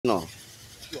No.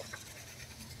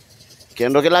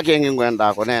 Kendo kila kingi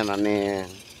ngwenda kunena ni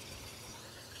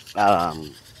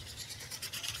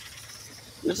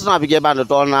nitunapige bando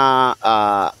tona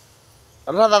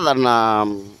rather than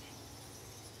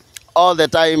all the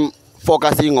time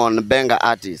focusing on benga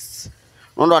artists.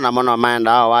 Nondo na mona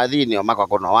maenda wathi ni makwa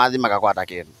kono wathi makakwata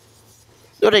kindu.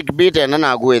 Yuri kibite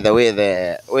nana with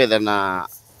na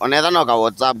onetha no ka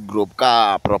WhatsApp group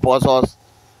ka proposals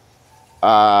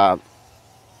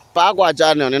Pagwa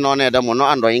channel ni noneda muno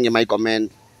ando ingi my comment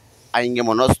aingi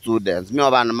muno students mi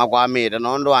obana makwamire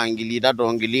nondo angilita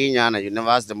tongilinya na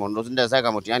university mundo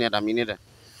sindeseka mutiani hata minute.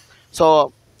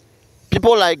 So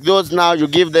people like those now, you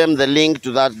give them the link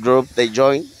to that group, they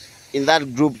join. In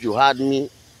that group you had me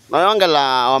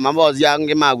noyongela wa mambo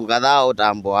yangi magu kadhaa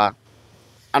utambua,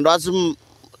 and also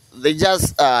they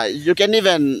just you can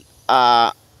even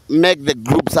make the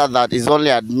group so that is only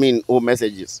admin who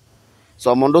messages.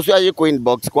 So mundo sio yiko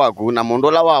inbox kwaku na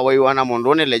mundo la wawe wana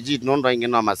mundo ne legit nondo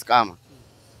ingino maskama.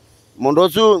 Mundo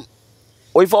su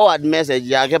we forward message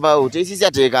yake ba utisi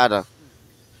atekata.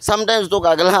 Sometimes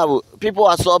people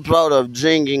are so proud of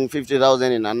drinking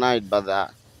 50,000 in a night, but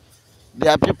there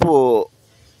are people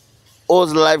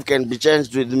whose life can be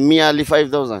changed with merely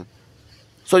 5,000.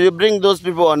 So you bring those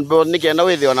people on board. Nikienda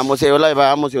with you na mose live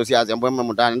amusi osiazi Mbwembwe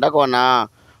Mtaani ndakona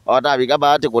watabiga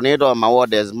bahati kuneto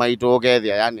mawards maito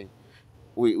okethia yani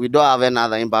we don't have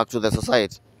another impact to the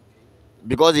society,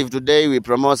 because if today we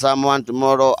promote someone,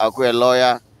 tomorrow akue a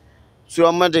lawyer. So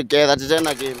I'm going to get that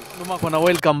tena game. Kona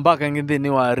welcome back ngende ni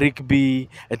wa Rick B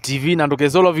TV na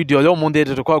ndokezolo video yo munde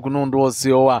tetokwa kunondo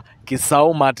sio wa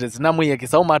Kisau mattress na mwe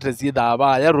Kisau mattress yida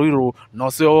aba ya ruiru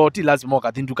no sio ti lazima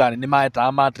katindukane ni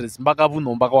maeta mattress mpaka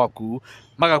vuno mpaka waku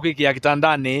maka kwiki ya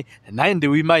kitandane naende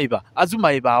wi maiba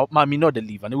azumaiba mami no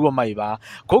deliver ni wo maiba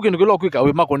ko kino kilo kwika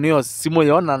we makonio simu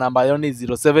yona namba yoni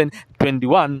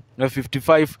 0721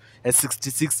 55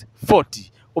 66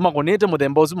 40 umakonete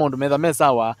mudembozi mundu metha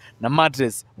mesawa na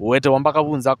mattress wete wambaka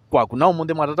bunza kwaku na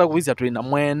umunde mwatata kuisia twina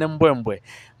mwene Mbwembwe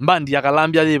mbandi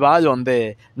yakalambya liba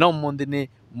yonde na umunde ni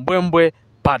Mbwembwe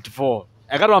part 4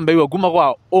 ekati wambeiwa kuma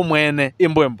kwa umwene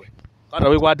Mbwembwe kata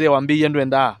wikwate wambiye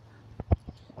ndwenda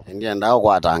ndienda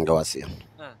kwatange wasia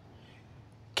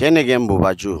kene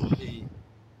Kimbuva chu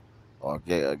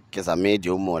okay kisa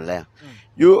media umole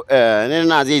you nene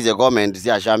nazize comment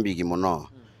sia shambiki muno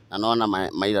anaona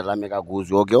maila lameka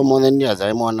kuzu okay umuntu ndiyaza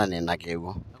imona nena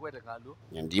kego nakwete kalu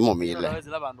ndimo mile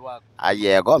wezela bantu wako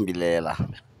ayeko mbilela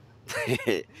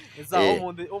esa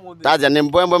umunde taja ni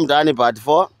Mbwembwe Mtaani part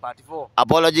 4 part 4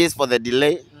 apologies for the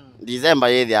delay December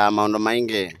yethi ya maondo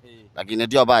maingi lakini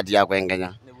tio part ya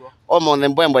kwengenya umuntu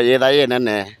Mbwembwe yetha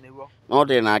yenene no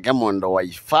tena ke mundo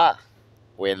waifa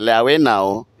wela we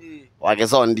nao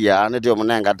wakisondia nitio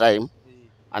munenga time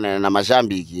anene na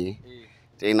mashambiki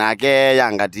tena ke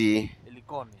yangati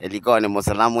elikoni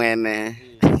Musila mwene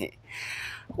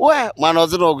we mwana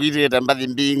uzino kuitete mbathi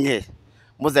mbinge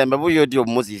muzembe buyo tio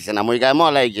musisi na muika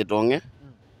mola ikitunge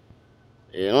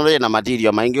no na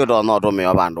material maingi utono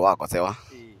tumeo bandu wako sewa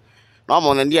no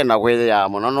munde ndienda kwithia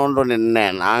muno nondo ni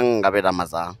nena ngapeta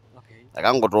masaa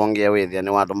akangutungie withia ni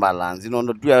watu balance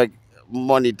nondo tu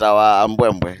monitor wa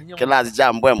Mbwembwe kilasi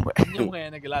cha Mbwembwe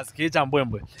mwene kilasi kicha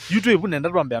Mbwembwe YouTube nenda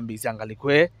twambe ambisi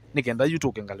angalikwe nikenda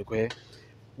YouTube ngalikwe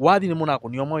wathi ni muna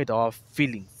kunio moita wa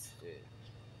feelings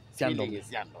siando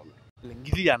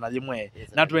ngithia na limwe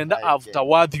na twenda after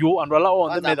wathio andu ala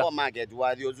on the meta market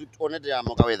wathio onete ya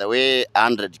moka wetha we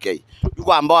 100k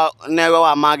yukwamba newe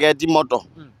wa market moto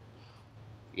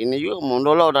ini yu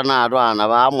mundu lo tana atwana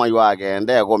ba mwai wake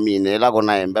ndeko mine la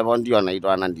kona embe ndio na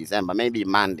itwana December maybe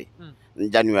Monday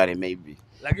January maybe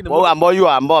lakini ambo yu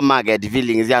ambo market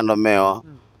feelings ya Ndomeo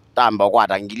tamba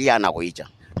kwatangilia na kuicha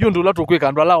yundu la tukwika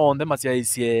andu ala on the masia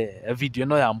isie video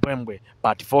no ya Mbwembwe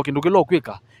part 4 kindu kilo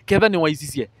kwika ketha ni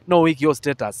waisisie no wiki yo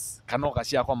status kanoka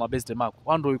cia kwa mabeste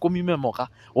mako andu ikumime moka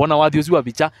ona wathio ziwa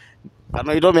bicha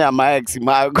ano itomea ma ex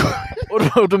mago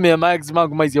utumia ma ex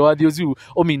mago maisia wathio ziu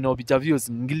omino bicha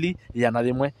views ngili ya na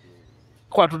limwe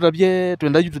kwa tutabie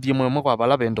twenda yututhie mwemwe kwa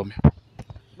bala bendome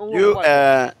you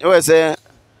wese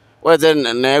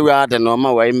newe ate no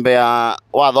mawaimbe ya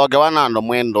wathoke wanando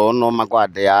mwendo no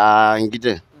makwate ya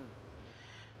ngite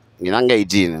nginanga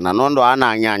 18 na nondo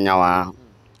ana nyanya wa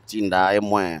chinda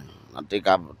imwe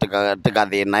natika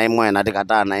thina imwe natika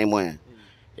tana imwe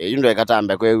yundo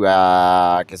ekatambe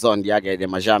kwewa kisondi yake de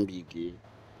mashambiki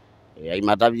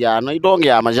aimatabia no itonge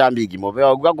ya mashambiki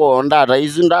mopeo gako ndata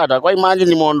izu ndata kwa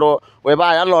imagine mondo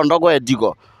webaya londo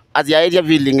kwetiko aziaetia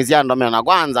feelings ya Ndomeo na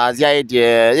kwanza aziaetie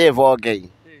ye 4k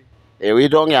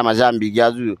witonge ya mashambiki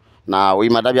azu na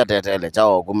wimatabia tetele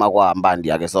chao kuma kwa mbandi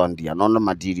yake sondia nono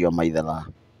material maithela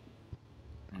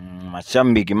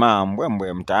Mashambiki ma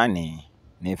Mbwembwe mtaani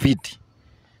ni fiti.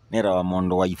 Nira wa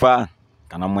mondo wa ifa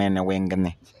kana mwene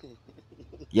wengene.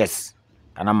 Yes,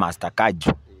 kana Master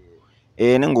Kaju.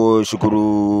 Ningo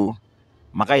shukuru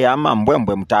makaya ama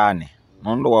Mbwembwe mtaani.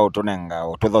 Nondo wa utonenga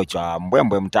ututhocha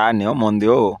Mbwembwe mtaani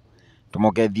omondio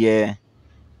tumokethie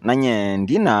nanye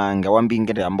ndina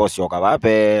ngawambingire ambosi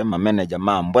okabape mameneja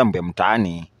ma Mbwembwe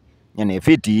mtaani nyene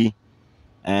fiti.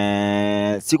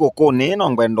 Siko kone no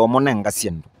ngwendo monenga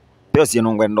siendo. Peo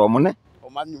siendo ngwendo mone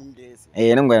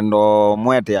omanyungezi ngwendo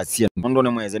mwete ya siendo ndo ne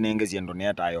mweze nenge siendo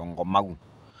ne tayo ngomagu.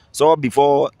 So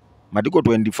before matiko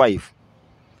 25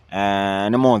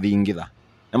 nemo thingitha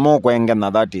nemo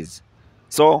kwengena, that is.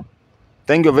 So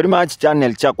thank you very much.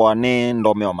 Channel chakwa ni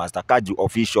Ndomeo Master Kaju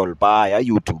official pa ya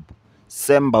YouTube.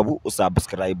 Sembabu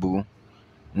usubscribe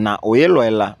na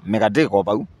oyeloela megateko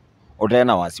pa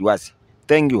utena wasiwasi.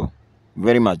 Thank you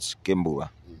very much Kimbuva.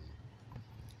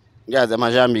 Ngaze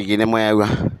mashambiki ni mwewa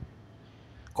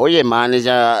koye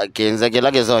manager kenza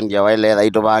kila kesondia waile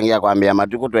ito bangia kwambia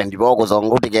matuko 24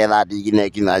 kuzongo tiketha digine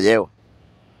kinajewa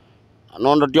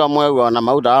anondo tio mwewa na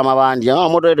mauta ama bandia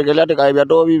moto etekela tekaibya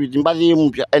to bibi mbathi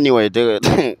mpya anyway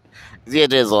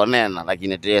ziete zonena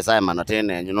lakini tie Simon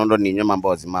atene nondo ninyo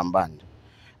mambozi mambanda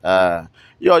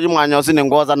yo jumwanyo sine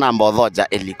ngoza namba thoja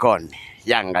elikoni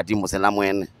yanga timu sena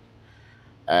mwene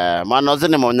mwana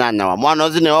zine monyanya wa mwana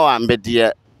zine wa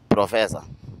ambetie Professor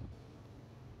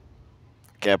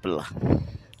Kepler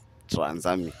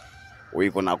Transami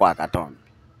wiko kwa Katombe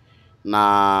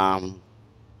na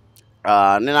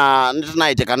nina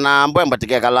kana Mbwembwe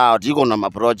tikeka lao tiko na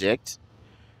project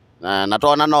na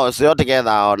tona no sio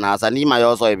together na sanima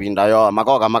yoso ebinda yo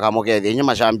makoka makamokethi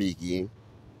nyuma shambiki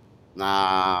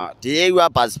na tiwa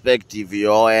perspective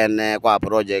yo ene kwa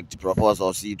project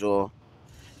proposal sito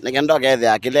negendo kethe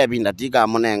akile binda tika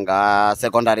munenga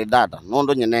secondary data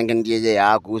nondo nyenenge ndiye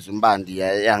ya kusumbandi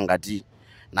yangati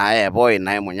na boy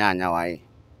na munyanya wai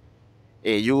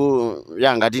yu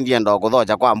yangati ndiye ndo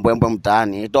kuthocha kwa Mbwembwe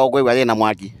mtaani tokwewa yena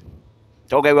mwaki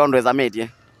tokwewa ndo ezametie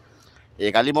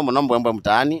kalimo muno Mbwembwe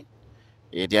mtaani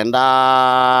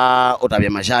tienda utabya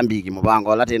mashambiki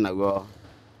mubango la tena go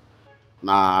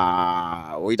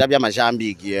na uitabya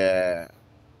mashambiki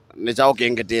ni chao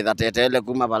kengetitha tetele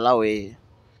kuma balawe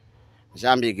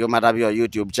mashambiki umatabyo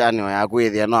YouTube channel ya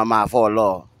kwithia no ma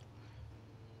follow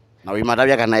na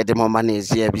wimatabya kana ite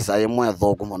momanesie bisa yemwe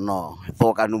thoku muno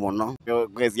thokanu muno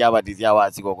kwezi abatizia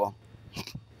wasi koko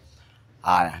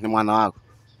haya ni mwana wako.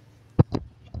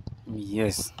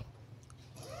 Yes,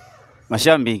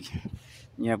 mashambiki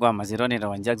nyakwa mazironi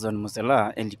na Jackson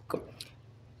Musila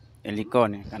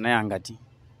elikone kana yangati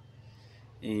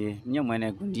mnye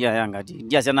mwene kundia yangati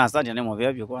ndia sana asante ne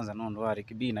mobebyo kwanza nondo wa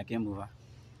Rikibi na Kimbuva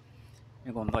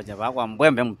niko mboja ba kwa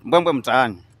Mbwembwe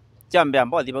mtaani chambe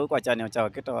ambao thiba kwa channel chao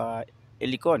kita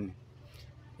elikone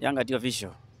yangati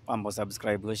official ambo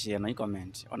subscribe share na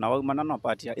comment ona wa manano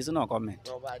patia isu no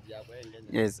comment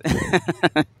yes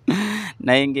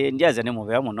na inge ndia zane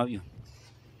mobebyo monobyo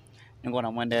niko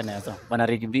na mwende neza bana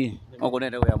Rikibi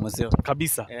okunende ya museo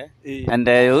kabisa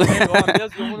andayo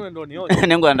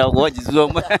nengo anda kuoji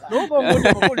zomwe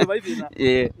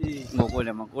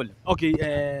makole okay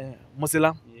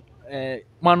Musila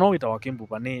mwana wita wa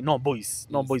Kimbuva ni no boys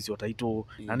wataito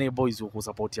na ni boys ku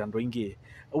support ando ingi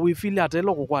we feel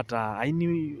atelo kukwata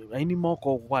aini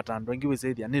moko kukwata ando ingi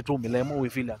wesethia ni tu milemo we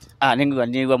feel at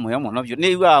ningwa moyo mono byo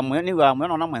ningwa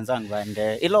moyo na mwenzangu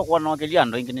ande ilo kwa no kelia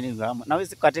ando ingi ningwa na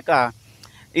wisi katika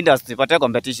industry pata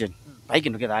competition baiki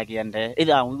ndo ketha kiende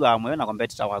ila ngwa moyo na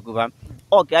competitor wakuba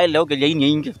okay ai leo kelia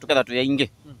ingi tuketha tu ya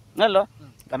ingi ngalo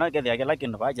kana ketha kila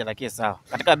kindu baje la sawa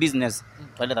katika business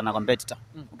twaleta na competitor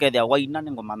uketha waina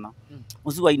ngomana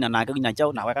usi waina na kinya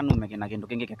chao na weka nume kina kindu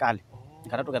kingi kekale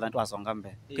kana tuketha twasonga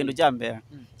mbe kindu jambe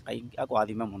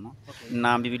akwathime muno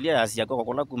na Biblia yasia kwa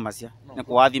kula kumasia ni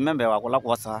kwathime mbe wakula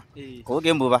kwosa ko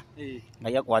Kimbuva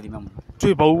ngai akwathime muno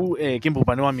twi bau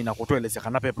Kimbuva ni wamina kutweleza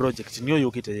kana pe project niyo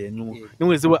yukite yenyu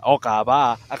niweziwe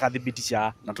okaba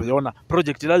akathibitisha na tuliona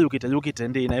project la yukite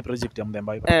ndi na project ya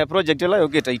Mbemba project la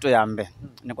yukite ito ya mbe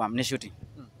ni kwa mni shooting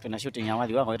tuna shooting ya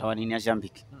wathi wako itawa nini ya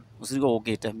shambiki usiko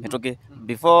ukite metoke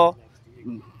before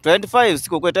 25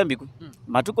 siko kweta mbiku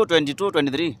matuko 22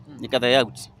 23 nikatha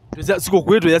out siko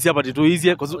kwetu yasi hapa titu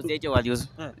hizi kwa sababu zeche waliozo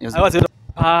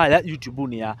ya YouTube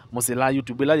ni ya Musila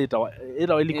YouTube la ita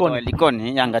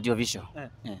elikoni yangati official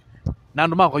na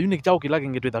ndo mako unique chao kila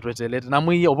kingi twita twetelete na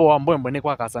mwi obo wa Mbwembwe ne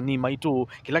kwa kasani maitu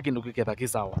kila kindu kiketha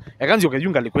kisawa yakanzi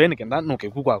okejunga likwene kenda no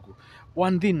kekukwaku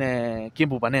one thing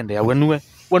Kimbuva nende ya wenwe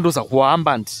wendosa kwa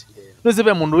ambanti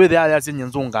nosibe mundu wethe ya sinye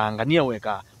nzunga ngania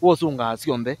weka wosunga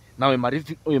sionthe nawe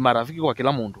marafiki kwa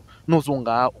kila mundu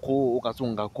nusunga ko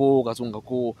ukasunga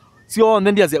ko sio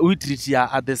ndia ze uitreat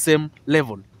ya at the same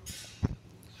level.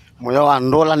 Moyo wa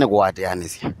ndola ni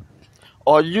kuwateanisia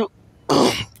oyu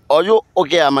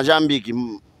okay majambiki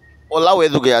ola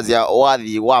wethu kiazia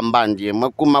wathi wa mbandi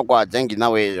mwekuma kwa jengi na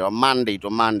weyo Monday to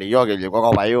Monday yogeje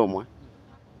kwa bayomwe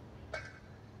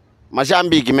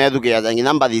mashambiki methu kiazia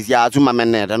ngina mbathi cia atuma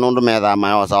menete nundu metha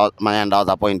mayosa mayenda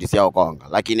za point cia ukonga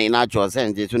lakini inacho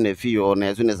sense tu ne fio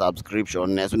ne tu ne subscription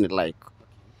ne tu ne like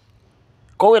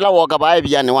ko wila woka bae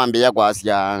bia ni wambia kwa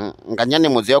cia nganya ni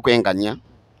muzio kwenganya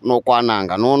no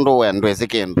kwananga nundu wendwe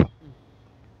sikindu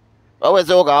wewe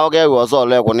sio kaoge uso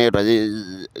le kunitwa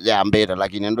ya mbeta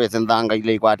lakini ndo esendanga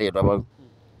ile ikwatitwa ba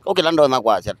okila ndo na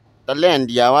kwacha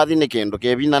talent ya wathi ni kindu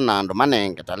kebina nando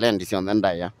manenge talent cio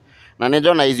ndaya na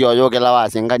nijona izio yokela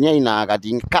wasinganya ina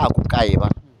kati kaku kaiba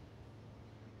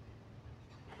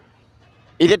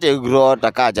ile te grow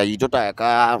takaja itota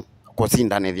ka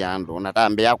kusindanithia andu na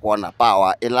tambia kuona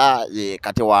power ila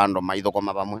kati wa andu maitho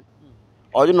koma bamwe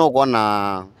oyu no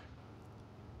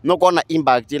kuona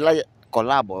impact ila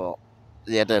collabo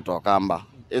yete to kamba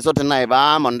eso tena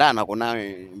iba mondana kuna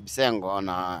bisengo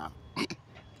na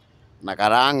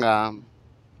karanga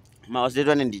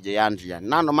maositwa ni DJ Andrea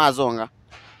nando mazonga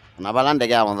na balande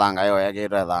kya mthanga yo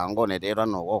yakitwa thango ne titwa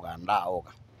no gukanda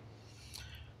oka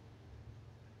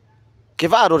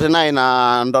kivaro tena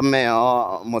ina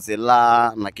Ndomeo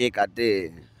Musila na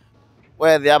kikate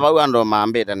wethi aba ando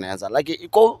mambite neza like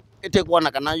iko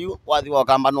itekuona kana you wathi wa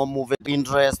kamba no move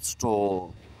interest to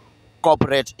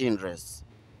corporate interests.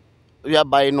 We are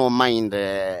by no mind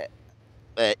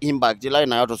impact ila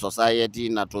ina to society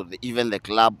na to even the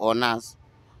club owners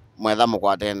mwetha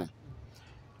mukwatene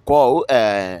kwa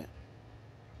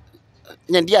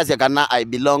nyendia kana I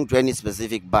belong to any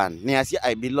specific band ni asia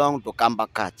I belong to Kamba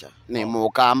culture ni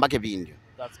mukamba kibindio.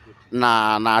 That's good.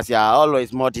 Na asia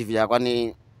always motive ya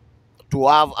kwani to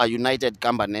have a united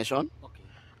Kamba nation. Okay.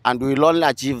 And we will only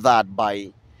achieve that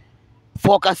by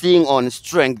focusing on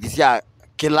strength ya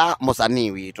kila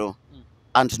musanii witu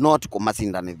and not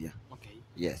kumasindanithia. Okay.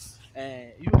 Yes.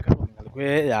 Yu kama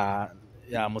ngalekwe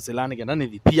ya Musilani kenda ni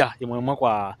pia imwe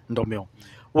kwa Ndomeo.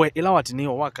 We ila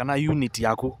watiniyo wa kana unity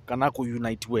yako kana ku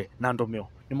unite we na Ndomeo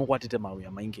nimukwatite mawe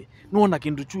ya maingi nuona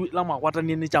kindu chu la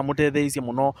mwakwatanie ni cha mutetheisia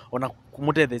muno ona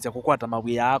kumutetheisia kukwata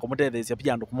mawe ya kumutetheisia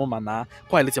pia andu kumumana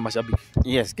kwa ile mashabiki.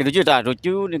 Yes, kindu chu tatu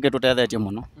chu ningetutethetie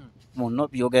muno muno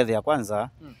biogethia kwanza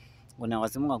kuna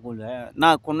wasimunga kule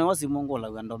na kuna wasimungu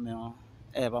la Ndomeo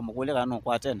bamukule kana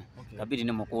kwatene kabidi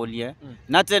ni mukulie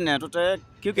na tene tute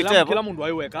kikitebo kila mundu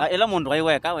aiweka ila mundu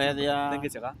aiweka wethia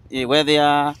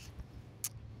wethia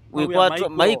wikwatwa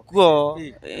maiko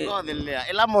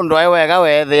ila mundu aiweka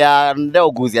wethia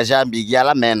ndeuguzia shambiki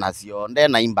ala mena cio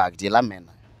ndena impact ila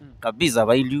mena kabisa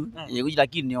bailu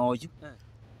lakini oju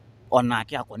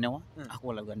onake akonewa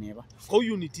akola neba ko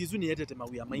unity izu ni yetete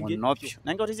mawia maingi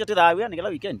nange otisia tithawia ni kila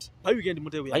weekend pa weekend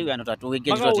mutewia ayu ano tatu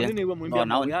weekend zote ni we mwimbia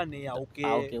mawia ni ya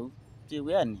okay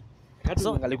tiwani kati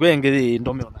ngalekwe ngezi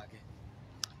Ndomeo nake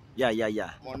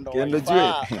ya kendo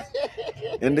jwe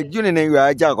ende june ne ya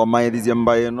acha kwa maithia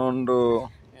mbaye nondo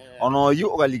ono yu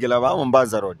ukalikela ba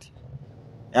Mombasa road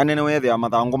yani ne wethe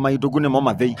mathangu maituku ni mo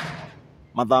mathei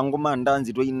mathangu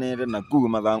mandanzi twainere na ku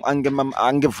mathangu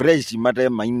ange fresh mate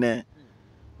maine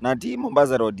na ti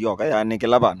Mombasa road yoka yani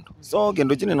kila bandu so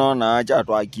kendo chini nona acha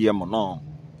twakie muno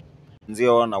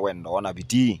nzio na wendo ona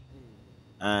biti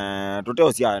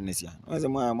tuteo sianisia wese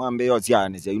mwambe yo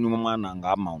sianisia inu mwana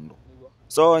nga maundu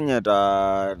so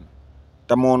nyeta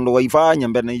tamundu waifanya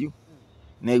mbene yu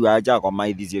ne yu acha kwa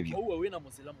maithia bio uwe wina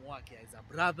Musilamu wake as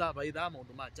a brother baitha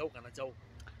maundu ma chau kana chau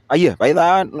aye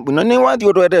baitha none wathi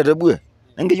utwetete bwe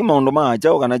nenge yu maundu ma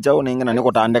chau kana chau nengena ni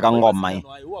kutandika ngoma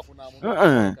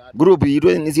group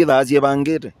yitu ni sitha cie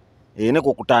bangite ne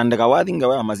kukutandika wathi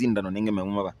ngawa mazindano nenge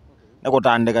memuma ba ne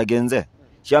kutandika genze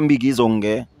shambiki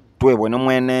izonge twebwe ne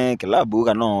mwene kilabu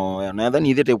kano na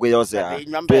thani thite kwe yose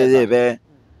twebe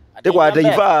tekwa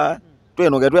taifa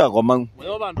twenoke twakoma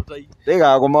moyo bandu tai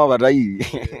tekakoma batai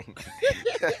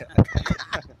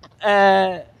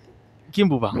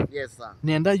Kimbuva. Yes sir.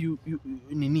 Nenda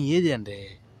nini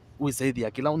yende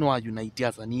wisaithia kila unu wa unite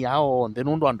asani yao onde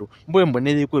nundu andu Mbwembwe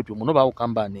ne kwetwe muno ba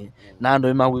ukambane na andu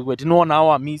emagwetwe no na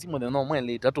wa misi muthe no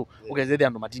mwele tatu ukethethia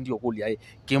andu matindi okulia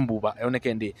Kimbuva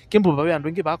yoneke ndi Kimbuva we andu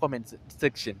ingi ba comment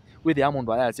section with ya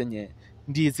mundu aya senye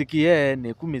ndisikie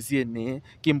ne kumisie ne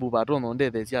Kimbuva tono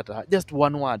ndethecia ata just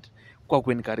one word kwa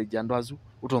ku encourage andu azu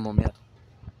utonomea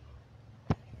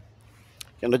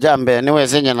kendo jambe ni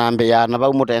wesenya nambe ya na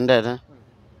ba mutendete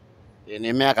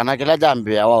ni mea kana kila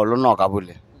jambe ya wao luno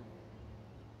kabule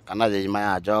kana je ima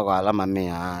ya jogo alama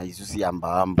mea isusi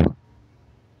amba ambu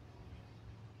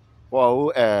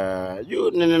Wow,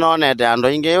 you ninonete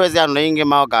ando inge wezi ando inge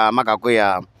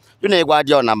makakwia. You ne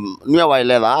gwadio na niwe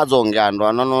wailela azonge ando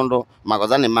anonondo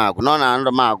makozani maku. Nona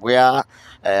ando makwia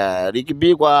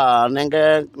rikibi kwa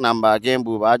nenge namba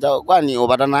Kimbuva. Kwani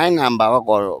obata na namba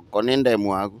wako koninde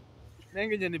mwaku.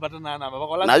 Nenge njeni bata na namba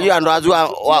bako Na yu ando azua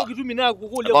wa kitumina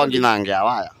kukulia kongi nange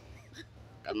awaya.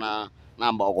 Kana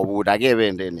namba wako buda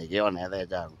kebende ne kione the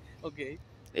jangu. Okay.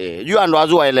 You ando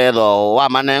azua ile tho wa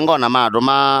manengo na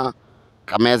maduma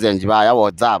ka message baya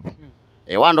WhatsApp.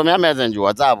 Wando me message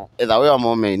WhatsApp either we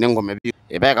mome ningome bi.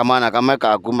 Beka mwana kama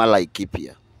ka kuma like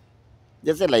pia.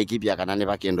 Jese like pia kana ne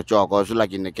bakendo choko so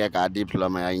lakini keka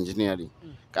diploma ya engineering.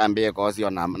 Kambie ko sio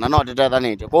na no tetha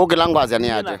nite. Ko kilangwazi ani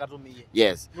ate.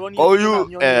 Yes. Ko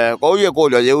yu ko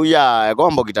lyo ya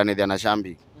gombo kitanithia na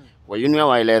shambi. Kwa yunwe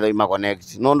wa ile tho ima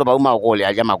connect. Nondo ba uma ko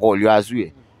lya jama ko lyo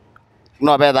asue.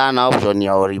 No betha na option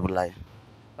ya reply.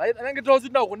 Nenge tozi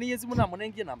nda ko ni simu na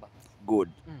monengi namba. Good.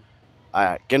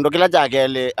 Aya, kendo kila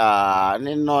jakele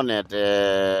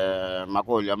ninonete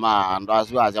makolya ma ndo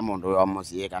asiwaza mundu wa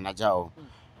musie kana chao.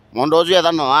 Mundu uzu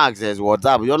yetha no access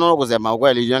WhatsApp yo no kusema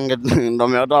ukweli yange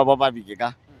Ndomeo to papa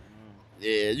bikika.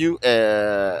 You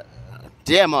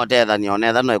TM tetha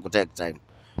nione no take time.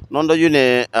 Nondo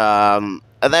yune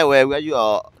either where you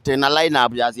are tena line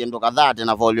up ya siendo kadhaa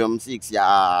tena volume 6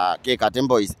 ya Keka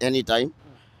Boys anytime.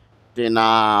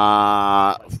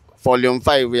 Tena volume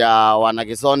 5 ya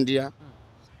Wanakisondia.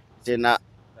 Tena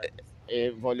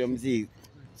volume 6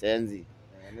 senzi.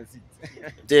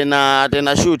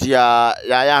 Tena shoot ya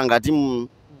Yanga team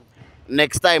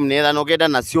next time neza nokeda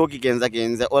na sioki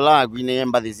kenza ola gwine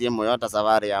emba thisiemo yota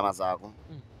safari ya masako.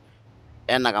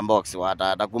 Ena kambox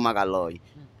wata takuma kaloi.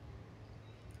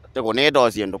 Teko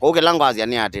nedo siendo ko kelangwazi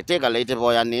ani ate teka late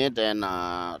boya ni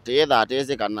tena tetha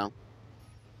tese kana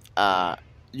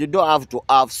you don't have to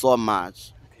have so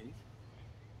much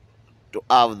to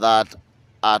have that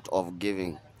art of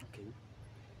giving.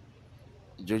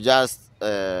 You just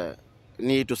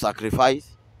need to sacrifice.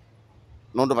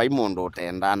 Nondo baimondo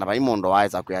tenda na baimondo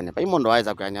waiza kuyanya. Baimondo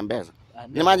waiza kuyanya mbeza.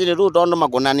 Imagine tu tondo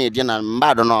magonani etiana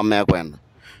mbado no mekwenda.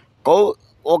 Ko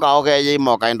oka ye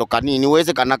moka endo kanini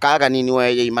wese kana kaka nini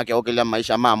weye imake okela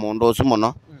maisha ma mondo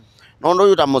sumono. Nondo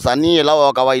yuta musani la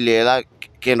oka wailela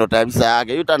kendo tabisa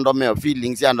yake yuta Ndomeo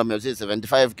feelings ya Ndomeo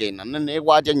 75k na nene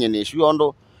kwaje nyene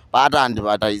shuondo bata andi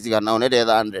bata izika na onede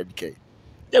 100k.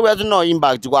 Yewe tuno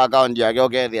impact kwa account yake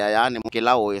okethia yani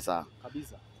mukila wesa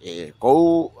kabisa.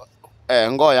 Ko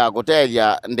ngoya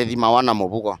kuteria ndithima wana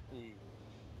mubuko.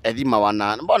 Ethima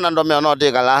wana mbona Ndomeo no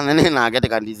tikala nene na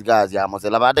ketika disguise ya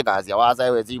Musila bate kazi wasa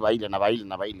ewe si baile na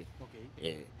baile.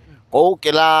 Okay. Ko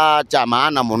kila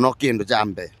chama muno kindu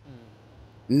chambe.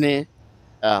 Ne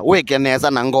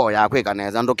wekeneza na ngoya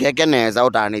kwekaneza ndukekeneza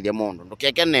utanithie mundu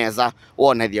ndukekeneza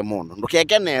wonethie mundu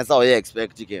ndukekeneza oye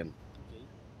expect kenu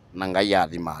na ngai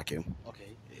athimake. Okay.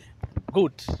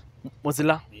 Good.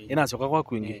 Musila inachoka kwa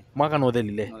kwingi mwaka no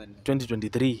thelile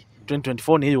 2023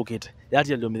 2024 ni yukite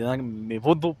yati alio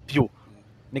mivuthu pyu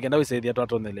nikenda wisethia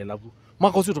twatonele labu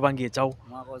mwaka ucio tubangie chao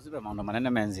mwaka ucio maundu manene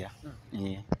menzia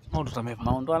maundu tameva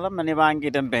maundu ala mani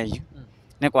bangite mbeyu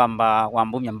ni kwamba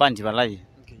wambumya mbandi balai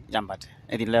jambate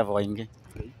edi level ingi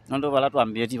nondo bala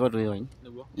twambie tivo tuyo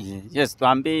yes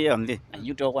twambie only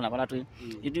yuto ko na bala tu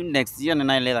you next year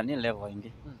na ni level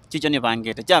ingi chicho ni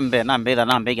bangite jambe na mbeza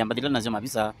na mbege ambadila nazo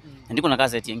mabisa ndiko na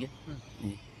cassette ingi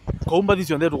ko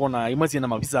umbadisyo ndeto kona imasi na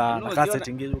mabisa na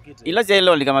cassette ingi yokete ila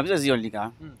zelo lika mabisa zio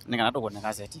lika ninga nato kona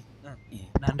cassette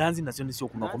na ndanzi nasyo nisyo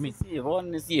kuna komi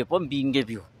siyepo mbinge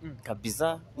byo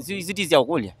kabisa zitizia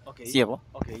ukulia siyepo.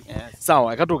 Okay.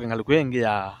 Sawa akatoke ngalikwenge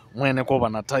ya mwene kwa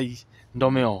bana tai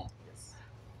Ndomeo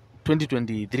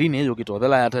 2023 ni yo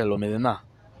kitothela ya telo medena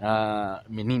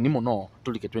minini muno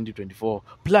tulike 2024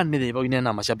 plan ni theba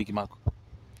inena mashabiki mako.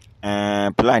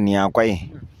 Plan yakwa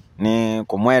ni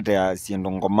kumwete ya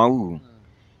siendo ngomau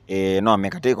no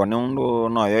mekatiko ni undu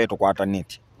no yo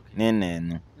tukwataniti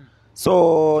nene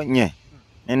so nye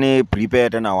nene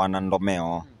prepare na wana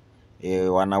Ndomeo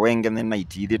wana wenge na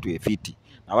itithi twefiti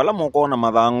na wala mukona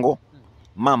mathango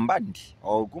mambandi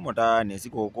o kumota ne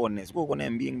siko ne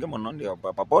mbinge muno ndio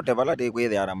papote bala te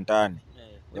kwithia mtaani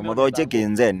muthoche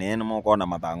kinzene ni mukona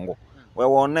mathango we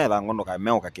wone thango ndo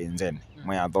kameuka kinzene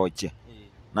mwe athoche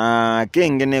na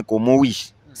kingi ni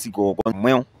kumuwish siko ko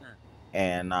mweo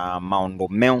na maundu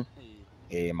meo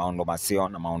maundu masio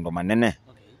na maundu manene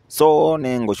so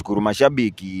ni ngoshukuru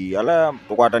mashabiki ala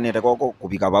tukwatanite koko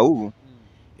kubika bau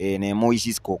ne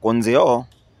muishi siko konzeo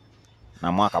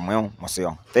na mwaka mweo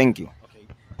musio. Thank you.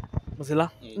 Musila,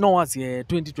 no wasie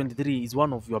 2023 is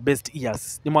one of your best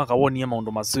years. Ni mwaka woni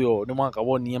maundu masio, ni mwaka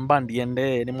woni mbandi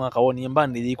ende, ni mwaka woni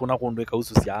mbandi kuna kundu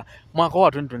ikahususia. Mwaka wa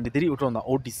 2023 utona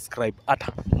o describe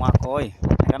ata. Mwaka oi,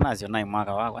 kana sio nai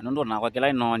mwaka wakwa. Ndo na kwa kila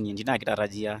ino ndina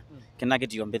kitarajia. Kina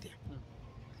kitio mbete.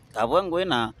 Kabwengo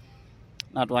na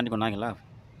twandi kuna kilabu.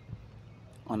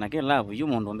 Ona kilabu yu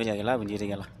mundu mbele ya kilabu ndiye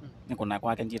tegela. Niko na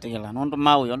kwake ndiye tegela. Ndo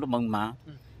mau yo ndo mauma.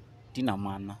 Tina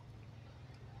mana.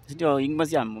 Ndio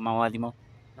ingmasia mawathi mo.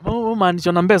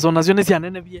 Maanisho na mbezo nacio ni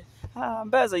cianene bie.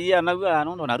 Mbezo iya na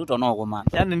ndo naruto no goma.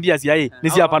 Yani ndia cia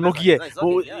ni cia panukie.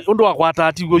 Undu wakwata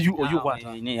ati uyu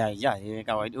kwata. Ni ya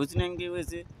kawaida. Usinenge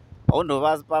wese. Ondo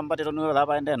bas pambate to no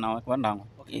laba ende na kwandango.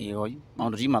 Oyu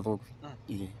maundu ti mathuku.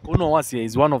 Uno wasie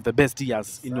is one of the best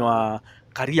years in your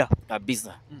career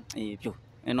Kabisa. Pyo.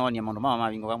 Eno ni maundu mama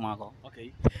bingo kwa mwako.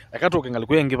 Okay. Akatoke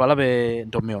ngalikwengi balabe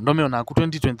Ndomeo na ku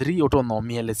 2023 utono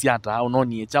miele siata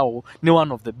unoni chao ni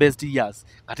one of the best years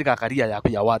katika career yako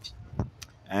ya wathi.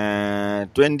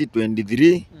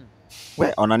 2023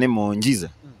 we ona ni monjiza.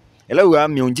 Ela uga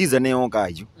mionjiza ne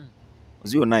okayo.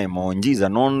 Uzio nae monjiza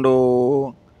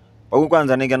nondo. Pau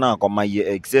kwanza nigena kwa mai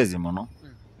excess muno.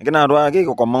 Nigena rwa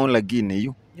kiko kwa maun lakini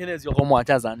yu. Yenezio kwa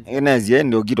mwachazani. Yenezio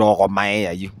ndio gito kwa mai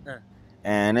ya yu.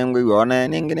 Nengwe yone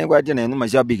ningine kwa jene ni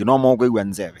mashabiki no mo kwa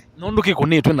nzebe. Nondo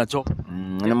kikunitwe nacho.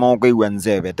 Ni mo kwa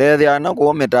nzebe. Tethia na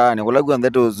ko Mtaani kula kwa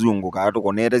ndeto zungu ka to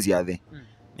konete siathe.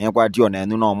 Ni kwa tione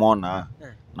no mona.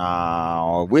 Na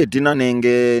wetina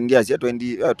nenge ndia cia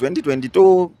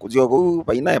 2022 kuzio ku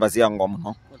paina basia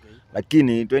ngomo.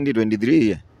 Lakini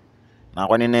 2023 na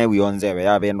kwa nene wionzebe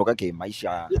ya bendoka ke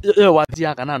maisha.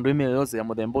 Watia kana ndo ime yose ya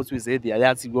muthembo suicide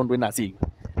ya sigondo ina sigo.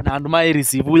 Na andu mai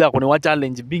receive ya kone wa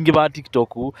challenge bingi ba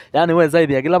TikTok yani we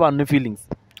zaidi ya kila bantu feelings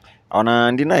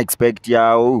ona ndina expect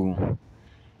ya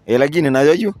lakini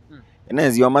nayo yu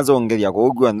enezi amazongeria ko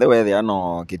ugwa nthe wethe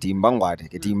ano kitimba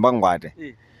ngwate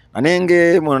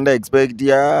anenge munde expect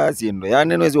ya sindo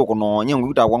yani nwezi okunonya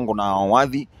nguta kwangu na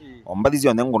wathi ombathi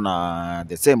cionthe nguna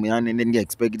the same yani ndi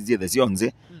expect the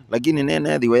cionze lakini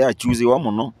nene thiwe ya choose wa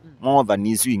muno more than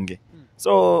iswinge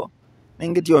so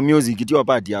nenge tio music tio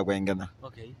part ya kwengena.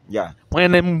 Okay. Yeah.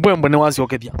 Mwene Mbwembwe ni wasi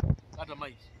okethia. Hata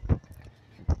mai.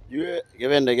 Yue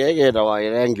kibende keke ta wa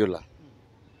irregular.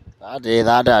 Ate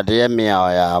ate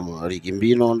miao ya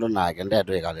rikimbino ndo na kende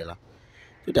to ikalela.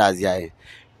 Tutazia hii.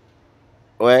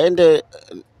 We ende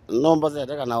nomba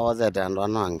zete kana wazete ndo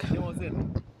ananga.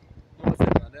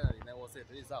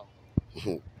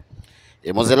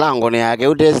 Musila ngone yake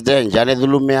utesite njane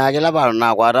dhulume yake laba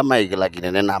na kwata maiki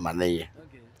lakini nena maneye.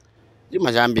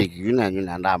 Mashambiki yuna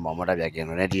ndamba mota bya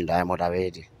keno netinda mota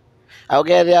beti.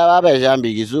 Aukethia baba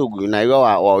shambiki sugu na igo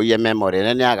wa uye memory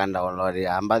nene akanda onlori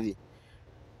ambathi.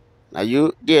 Na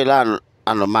yu dela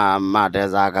ano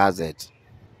teza gazette.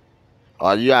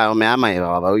 Oyu ame ama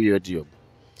baba YouTube.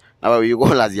 Na baba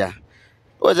yuko lazia.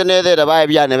 Oze nethe ba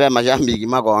bya ne be mashambiki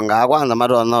makonga kwanza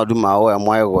madona oduma o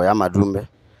emwego ya madumbe.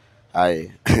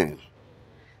 Ai.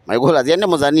 Maikola ziende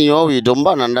muzani yo wito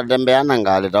mbona ndatembeana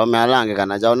ngale tawo mealange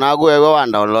kana jao nagwe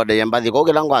wanda download yembathi ko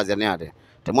kila ngwazi ne ate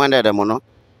temwendete muno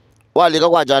walika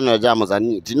kwa channel ja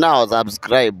muzani tinao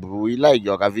subscribe we like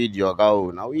your video ka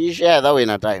una we share that in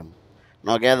a time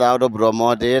no get out of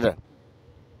promote it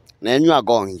nenywa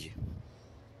kongi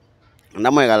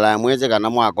ndamwegala mweze kana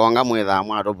mwakonga mwetha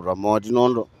mwa to promote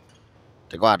nondo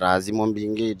tekwata azimo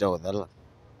mbingi to thala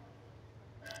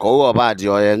ko bati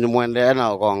oye ni mwende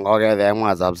na konga gethe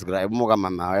mwa subscribe muka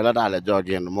mama wela tale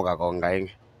jogi ndo muka konga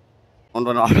ingi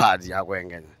ndo na bati ya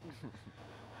kwengenya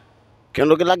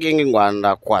kendo kila kingi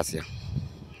ngwanda kwasya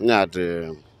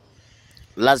nyate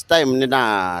last time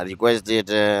nina requested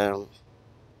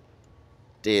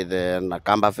the na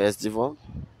Kamba Festival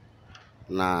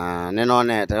na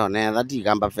nenonete one that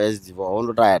Kamba Festival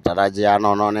ndo taraje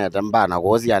anononete mbana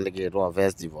kosi andikitwa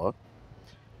festival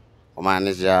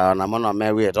omanisha na mono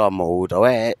mewe to muuta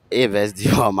we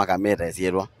festival makamera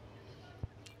sierwa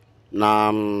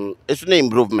na it's an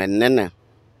improvement nene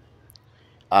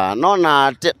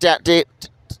nona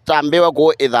tambewa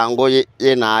ko ithango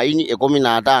yena ini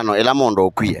 15 ila mondo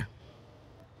okwie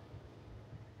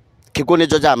kikuni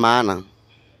cho cha maana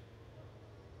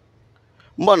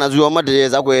mbona zuo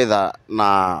madireza kwetha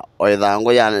na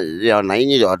oithango ya na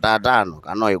ini yo 5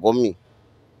 kana 10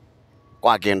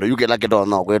 kwa kendo yuke la kedo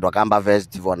no kwetwa Kamba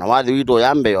Festival na wathi wito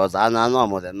yambe osana no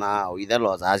mothe na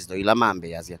uithelo zasito ila mambe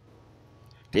yasia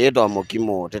teto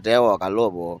mukimo tetewa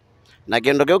kalobo na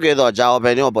kendo ke uketho cha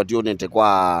open opportunity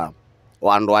kwa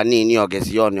wandu anini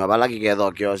okesioni obalaki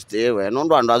ketho kiostewe no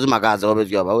ndo andu azuma kaze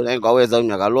obezio ba ngo weza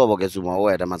unya kalobo kesuma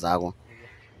wete masako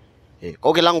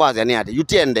ko kila ngwazi ani ati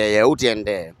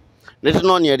utiende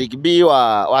nitinonie rikbi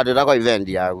wa ndira kwa event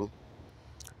yaku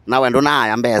na wendo na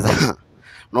aya mbesa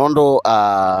nondo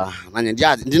nanye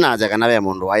ndinaje kana we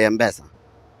mundu wa mbesa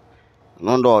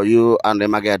nondo you and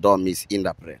mageto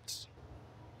misinterpret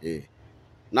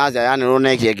naja yani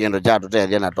runeki kindu cha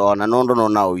tutethia na tona nondo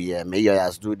nona uye meyo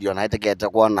ya studio na itekete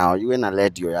kuona you na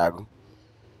radio yaku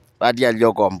badi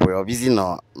alio kompo yo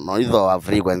bizino no itho wa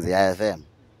frequency ya FM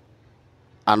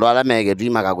ando ala mege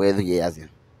twima kakwethu yasia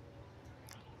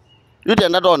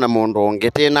yutenda tona mundu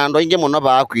ungi tina ando ingi muno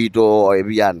bakwito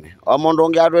oibiane o mundu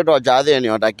ungi atweto chatheni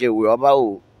otakiwe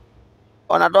obau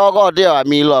ona toko te wa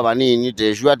milo banini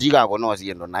te shua tika kono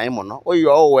siendo na muno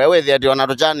oyo wewe the ona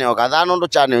to channel kadhano ndo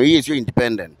channel hii sio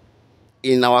independent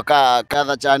in our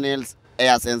other channels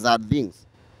air censored things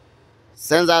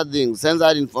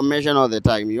censored information all the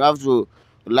time. You have to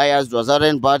liars to a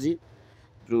certain party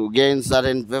to gain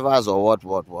certain favors or what.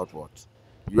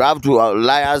 You have to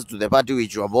liars to the party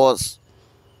which your boss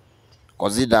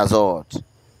considers or what.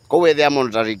 Go with their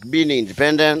monitoring, being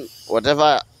independent,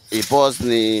 whatever he posts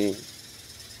ni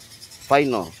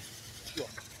final.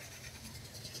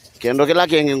 Kendo kila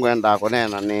kengi ngwenda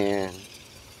konena ni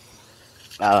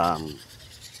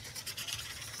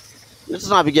it's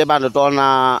not big band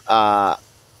tona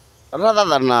rather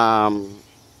than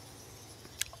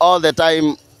all the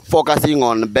time focusing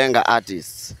on benga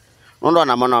artists. Nondo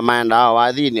na mono mind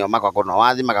wathi ni omakwa kono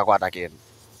wathi makakwata kinu.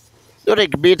 Yore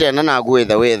kibite na na with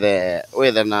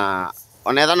na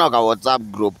onetha no ka WhatsApp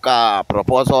group ka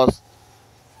proposals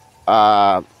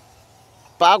pa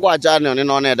kwa channel ni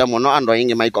noneda muno ando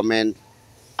ingi my comment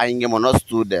ainge mono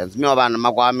students mi obana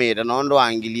makwamire nondo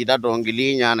angilita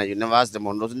tongilinya na university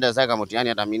mondo sindeseka Mtaani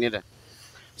ataminite.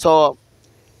 So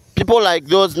people like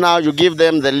those now, you give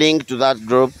them the link to that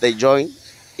group, they join.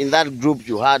 In that group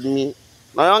you had me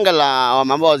noyongela wa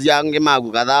mambo yange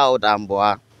magu kadhaa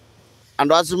utamboa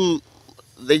and also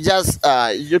they just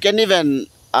you can even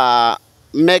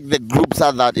make the group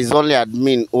so that is only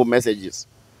admin or messages.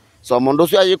 So mondo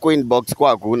sio yiko inbox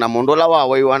kwaku na mondo la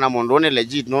wawe wana mondo ne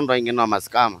legit nondo ingeno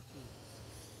maskama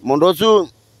mondo su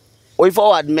we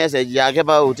forward message yake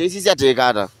ba utisi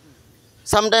atekata.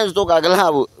 Sometimes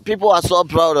people are so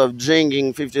proud of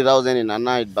drinking 50,000 in a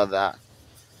night, but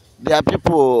there are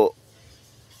people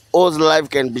whose life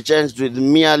can be changed with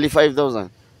merely 5,000.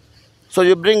 So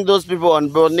you bring those people on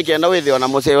board. Nikenda with you on a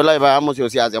museo live. I almost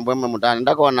use as Mbwembwe Mtaani.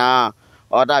 Ndakona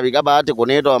ota bigaba ati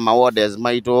kuneto ma warders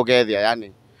maito kethia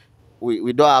yani.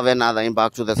 We don't have another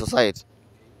impact to the society.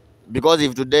 Because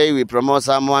if today we promote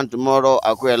someone, tomorrow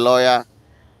akue lawyer.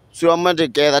 Sio mate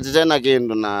ketha tena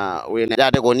kindu na we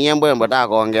jate konie Mbwembwe ta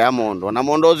kongea mundu na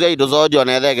mundu ucio itu zojo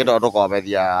na ethe kito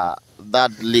tukobethia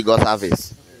that legal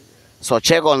service. So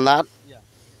check on that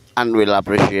and we'll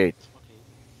appreciate.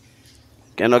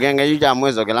 Kendo kenge yu cha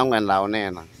mwezo kila ngwenda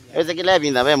onena. Ese kile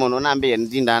vinda be mundu nambi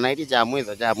ntinda na iti cha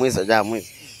mwezo.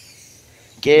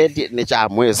 Keti ni cha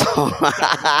mwezo.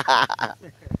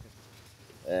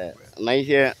 Na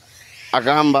ihe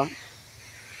akamba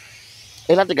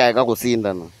ila tikaeka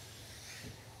kusindana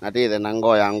natithe na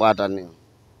ngoya ngwatani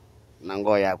na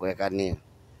ngoya kwekania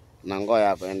na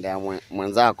ngoya kwendea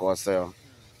mwenzako oseo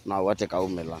na wote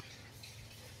kaumela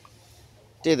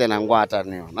tithe na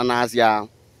ngwatani na nasia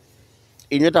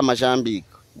inyeta mashambiki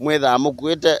mwetha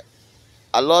mukwite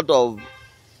a lot of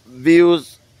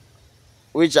views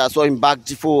which are so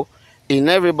impactful in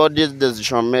everybody's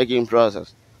decision making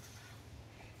process.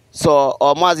 So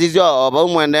omwazizio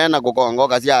obumwende na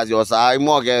kukongoka siazio saa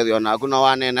imokethio na kuna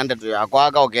wane na ndeto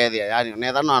yakwa ka ukethia yani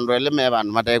netha no andu elime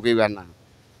bandu matekwigana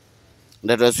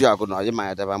ndeto cio akuno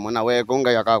yimaete pamwe na we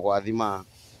kunga yakakwathima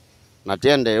na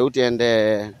tiende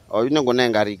utiende oyune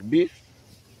ngunenga rugby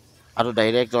atu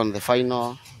direct on the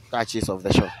final touches of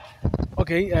the show.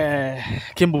 Okay,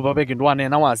 Kimbuva be kindwane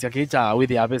na wasia kicha with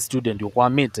the student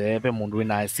ukwamite be mundu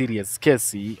ina serious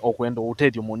case okwendo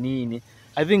utethio munini.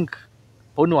 I think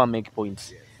onu wa make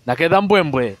points na ketha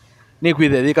Mbwembwe ni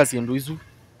kwithethika sindu isu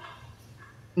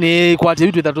ni kwate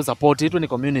vitu that to support it ni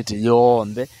community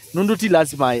yonde nundu ti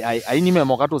lazima ainime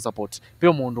moka to support pe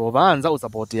mundu obanza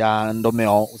usupport ya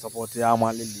Ndomeo usupport ya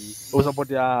Mwalili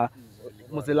usupport ya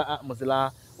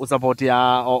Musila usupport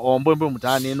ya Mbwembwe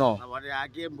Mtaani no support ya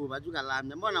Kimbuva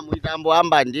jukalamya mbona muitambo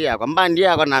amba ndia kwa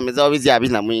mbandia kwa na mezao bizi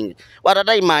abina mwingi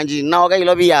watata imanji na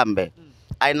okailo biyambe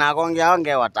aina kongea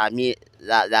onge watami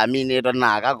ya minute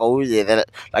na ka ko uje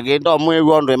lakini ndo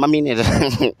mwe ndo maminute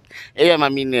eyo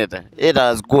maminute it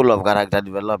is school of character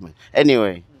development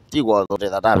anyway tiko zote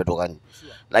zatabe tokani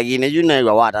lakini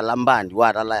yunaiwa watala mbandi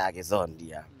watala yake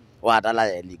zondia watala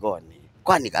ya likoni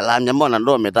kwani kalamya mbona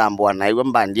ndo metambwa na iwe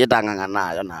mbandi etanganga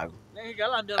nayo nako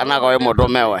kana kwa moto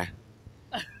mewe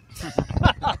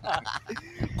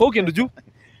Cooking do you?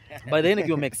 By the end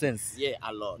it make sense. Yeah,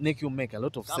 a lot. Make you make a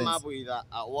lot of Come sense. up with a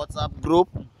WhatsApp group.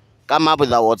 Come up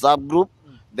with a WhatsApp group.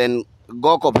 Then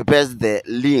go copy paste the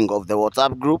link of the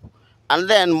WhatsApp group. And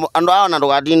then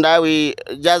we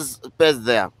just paste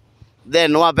there.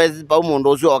 Then no paste pa umuntu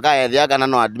usio kaya yaka na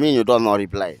no admin you don't know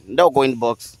reply. Ndio go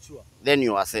inbox. Sure. Then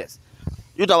you assess.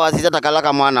 Utawazisha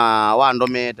takalaka mwana wa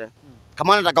Ndomete.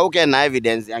 Kama unataka uke na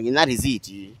evidence angina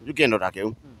receipt. Ukendo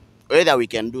take. Whether we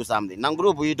can do something. Na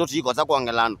group yito tiko za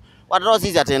kuongelana. Wataro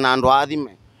sisi atena ndo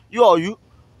adhime. You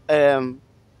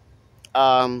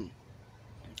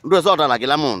ndo sota la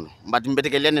kila mundu but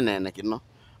mbetekelene nene kino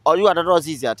oyu atatoa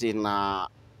sisi ati na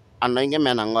anainge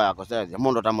mena ngoya ko sasa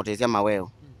mundu tamutesia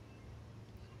maweo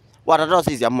watatoa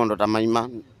sisi mundu tamaima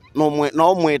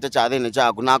no mwete cha thene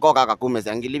chaku na koka kakume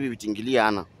sangilibi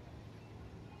bitingiliana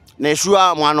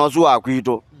neshua mwana ozu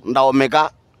akwito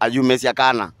ndaomeka ayumesia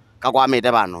kana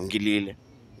kakwamete bano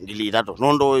ngilita to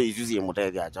nondo izuzi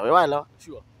mutethia cha wala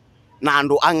Sure. na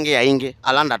ndo ange ainge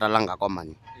alanda talanga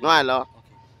komani wala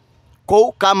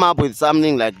come up with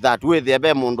something like that with the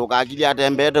be mundu kakili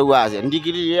atembete waze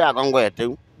ndikili yakangwete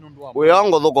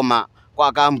weyongo thukuma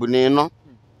kwa kampuni ino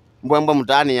Mbwembwe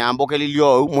Mtaani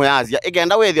yambokelilio muyazia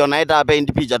igenda wethio na ita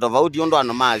paint picture tofauti ndo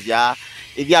ano mazia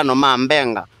ithiano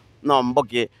mambenga no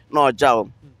mboke no chao.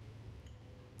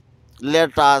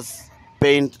 Let us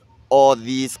paint all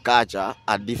this culture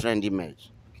a different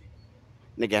image.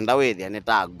 Nigenda wethia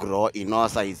nita grow in our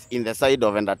size in the side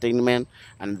of entertainment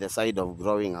and the side of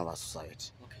growing our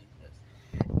society.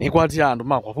 Nikwatia andu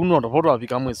makwa kuno ndo poto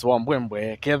afika mwezi wa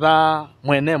Mbwembwe ketha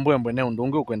mwene Mbwembwe ne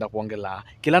undungi ukwenda kuongela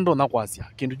kila ndo nakwasya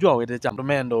kindu jua wete cha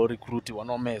mendo recruit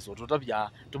wano meso tutavya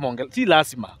tumongela ti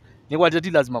lazima nikwatia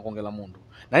ti lazima kuongela mundu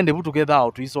na ende butu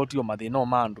ketha tu isotio mathina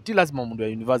mandu ti lazima mundu ya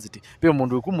university pe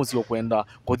mundu ikumusio kwenda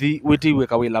kothi wetiwe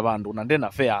kawila bandu na ndena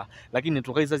fair lakini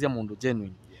tukaisazia mundu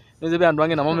genuine nzebe andu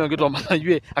ange na mama ngitwa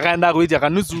manajwe akaenda kuitia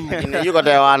kanusu yuko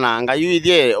tewana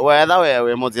ngayuithie wetha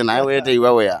wewe muthina wete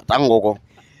iwe tangoko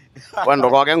kwendo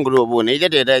kwake group ni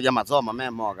iteteja masomo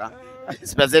memoga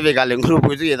specifically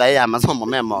group itu itha ya masomo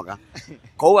memoga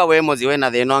kouwa we muthi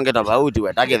wena thina onge tofauti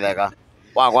we takitheka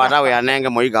wakwata we anenge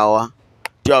muigawa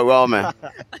tio wome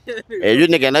yu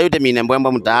nikenda yute mine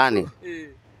Mbwembwe Mtaani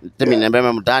temine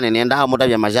Mbwembwe Mtaani nenda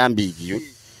mutavya mashambiki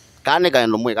kane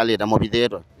kaendo mwikalita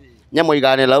mobithetwe nyamo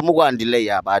igane la mugwa delay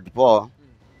ya bad po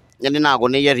nyandi nako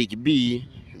ne ya Rick B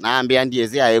na ambia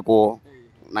ndieze ayeko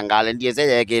na ngale ndieze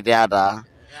yekete hata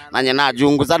na nyana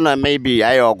jungu sana maybe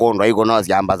ayo kondo iko no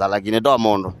siambaza lakini do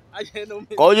mondo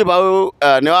ko you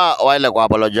ba ne wa kwa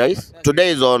apologize.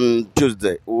 Today is on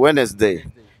Wednesday.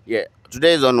 Yeah,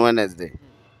 today is on Wednesday.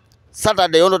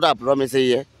 Saturday ondo ta promise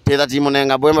ye teta timu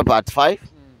nenga Mbwembwe part 5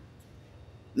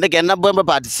 nekena Mbwembwe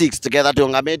part 6 together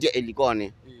tungameti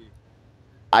elikoni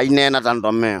ainena ta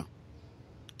Ndomeo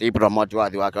ti promote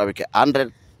wathi wake wike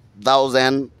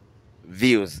 100,000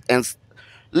 views and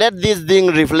let this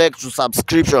thing reflect to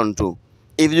subscription too.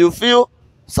 If you feel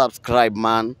subscribe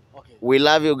man. Okay. We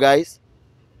love you guys.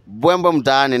 Mbwembwe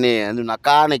Mtaani ni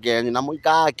nakane ke na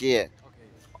muikake. Okay.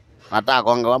 Nata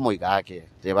konga wa muikake.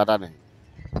 Tebatane.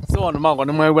 So on mango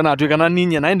ni mwewe na tuikana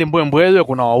ninye na ende Mbwembwe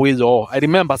kuna wawizo. I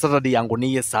remember Saturday yangu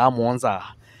niye saa monza.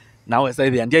 Nawe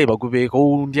saithi andia ibakube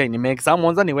ko ndia ni make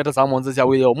samonza ni weta samonza cha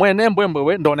wiyo mwene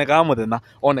Mbwembwe ndoneka muthena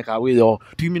oneka wiyo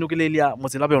tuiminukilelia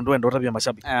Musila be ndo tabia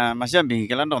mashabiki mashabiki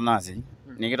kila ndo nazi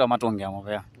nikitwa matonge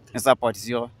amopea ni support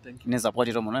sio ni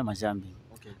support to muno mashabiki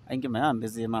okay aingi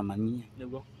mayambeze mama ni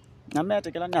nego na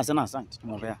mete kila nyase na asante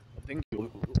tumopea thank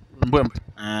you Mbwembwe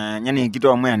nyani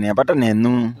kitwa mwene apata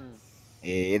nenu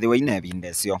ethiwe ine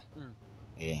bindesio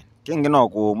kingi no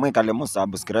ku mwikale mu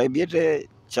subscribe yete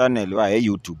channel wa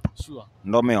YouTube. Sure.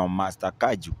 Ndomeo Master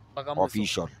Kaju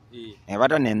official.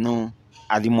 Bata nenu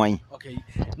athimwai. Okay.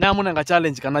 Na munanga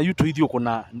challenge kana YouTube ithio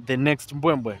kuna the next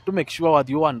Mbwembwe to make sure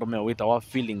wathi wa Ndomeo wita wa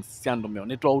feelings cia Ndomeo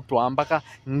netwa utwambaka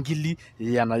ngili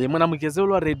yana yemwe na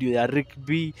mwikezelo radio ya Rick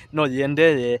B no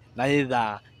yende na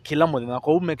itha kila muthenya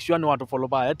ko make sure ni watu follow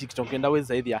ba TikTok enda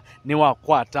weza ithia ni wa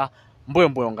kwata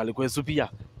Mbwembwe ongali kwesupia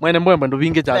mwene Mbwembwe ndo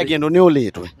vinge cha kindu ni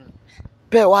ulitwe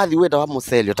pe wathi weta wa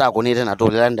muselio ta kunite na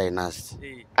tolela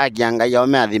dynasty agianga ya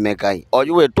meathimekai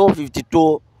oyu we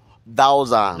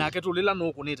 252,000 na ketulela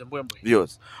no kunite Mbwembwe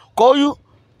views ko yu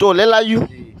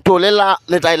tolela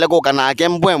letaile ko kana ke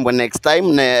Mbwembwe next time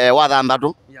ne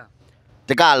wathambatu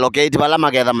tika locate bala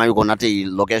magetha mayuko na ti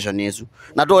location yesu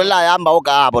na tolela yamba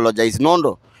uka apologize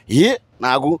nondo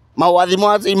nagu mawathi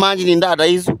mwazi imagine ndata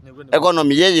isu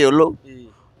economy yeyelo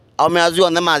ameazio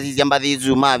na mazizi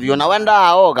ambadhizu mavyo na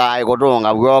wenda oga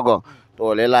ikotonga bwogo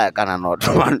tolela kana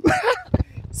noto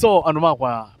So andu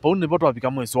makwa pau nipo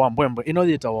twapika mwiso wa Mbwembwe ino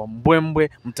yitawa Mbwembwe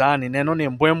Mtaani neno ni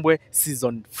Mbwembwe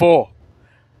season 4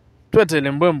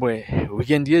 twetele Mbwembwe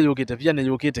weekend ye yukite pia ne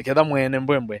yukite ketha mwene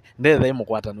Mbwembwe ndetha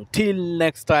imukwatano till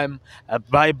next time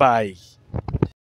bye bye.